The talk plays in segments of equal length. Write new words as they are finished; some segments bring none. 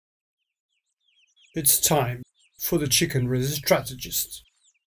It's time for the Chicken Raiser Strategist.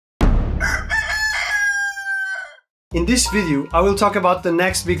 In this video, I will talk about the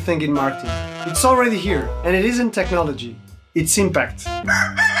next big thing in marketing. It's already here, and it isn't technology, it's impact.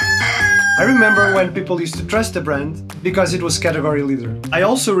 I remember when people used to trust a brand because it was category leader. I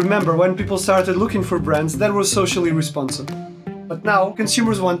also remember when people started looking for brands that were socially responsible. But now,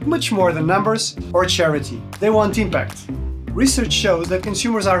 consumers want much more than numbers or charity. They want impact. Research shows that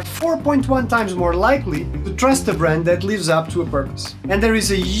consumers are 4.1 times more likely to trust a brand that lives up to a purpose. And there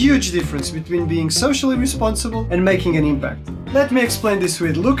is a huge difference between being socially responsible and making an impact. Let me explain this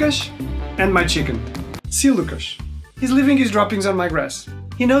with Lucas and my chicken. See Lucas. He's leaving his droppings on my grass.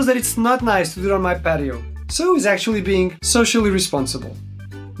 He knows that it's not nice to do it on my patio, so he's actually being socially responsible.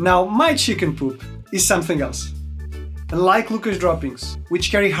 Now, my chicken poop is something else. Unlike Lucas' droppings,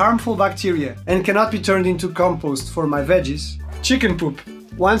 which carry harmful bacteria and cannot be turned into compost for my veggies, chicken poop,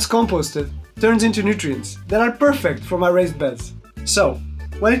 once composted, turns into nutrients that are perfect for my raised beds. So,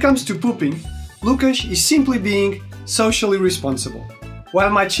 when it comes to pooping, Lucas is simply being socially responsible, while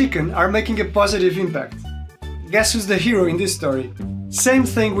my chicken are making a positive impact. Guess who's the hero in this story? Same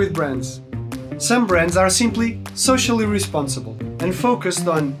thing with brands. Some brands are simply socially responsible and focused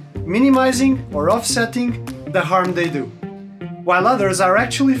on minimizing or offsetting the harm they do, while others are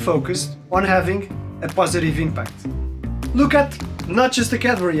actually focused on having a positive impact. Look at not just the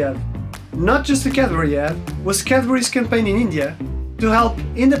Cadbury Ad. Not just the Cadbury Ad was Cadbury's campaign in India to help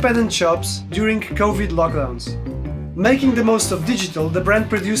independent shops during COVID lockdowns. Making the most of digital, the brand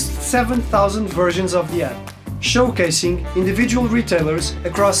produced 7,000 versions of the ad, showcasing individual retailers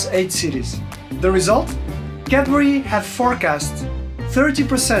across 8 cities. The result? Cadbury had forecast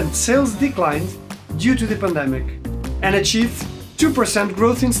 30% sales decline due to the pandemic and achieved 2%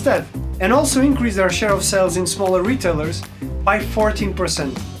 growth instead, and also increased their share of sales in smaller retailers by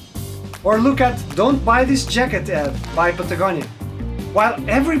 14%. Or look at Don't Buy This Jacket ad by Patagonia. While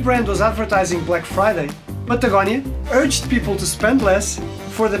every brand was advertising Black Friday, Patagonia urged people to spend less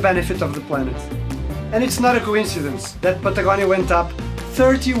for the benefit of the planet. And it's not a coincidence that Patagonia went up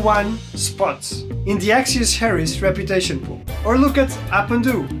 31 spots in the Axios Harris reputation poll. Or look at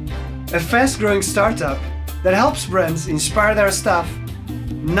Upndo, a fast-growing startup that helps brands inspire their staff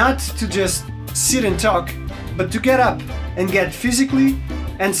not to just sit and talk, but to get up and get physically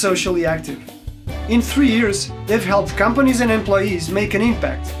and socially active. In 3 years, they've helped companies and employees make an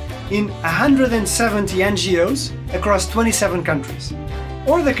impact in 170 NGOs across 27 countries.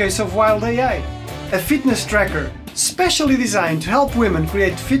 Or the case of Wild.AI, a fitness tracker specially designed to help women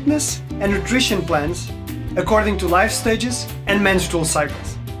create fitness and nutrition plans according to life stages and menstrual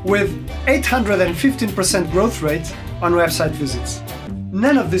cycles, with 815% growth rate on website visits.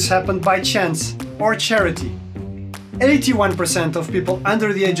 None of this happened by chance or charity. 81% of people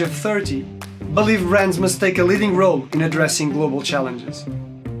under the age of 30 believe brands must take a leading role in addressing global challenges.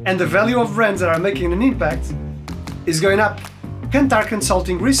 And the value of brands that are making an impact is going up. Kantar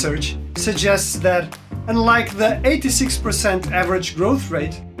consulting research suggests that, unlike the 86% average growth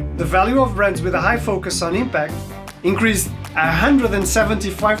rate, the value of brands with a high focus on impact increased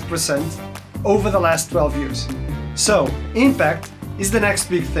 175% over the last 12 years. So, impact is the next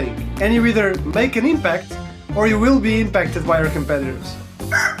big thing, and you either make an impact or you will be impacted by your competitors.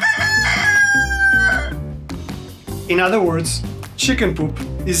 In other words, chicken poop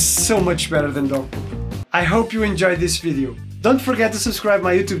is so much better than dog poop. I hope you enjoyed this video. Don't forget to subscribe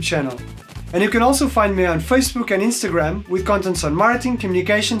my YouTube channel. And you can also find me on Facebook and Instagram with contents on marketing,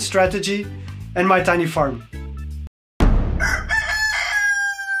 communication, strategy, and my tiny farm.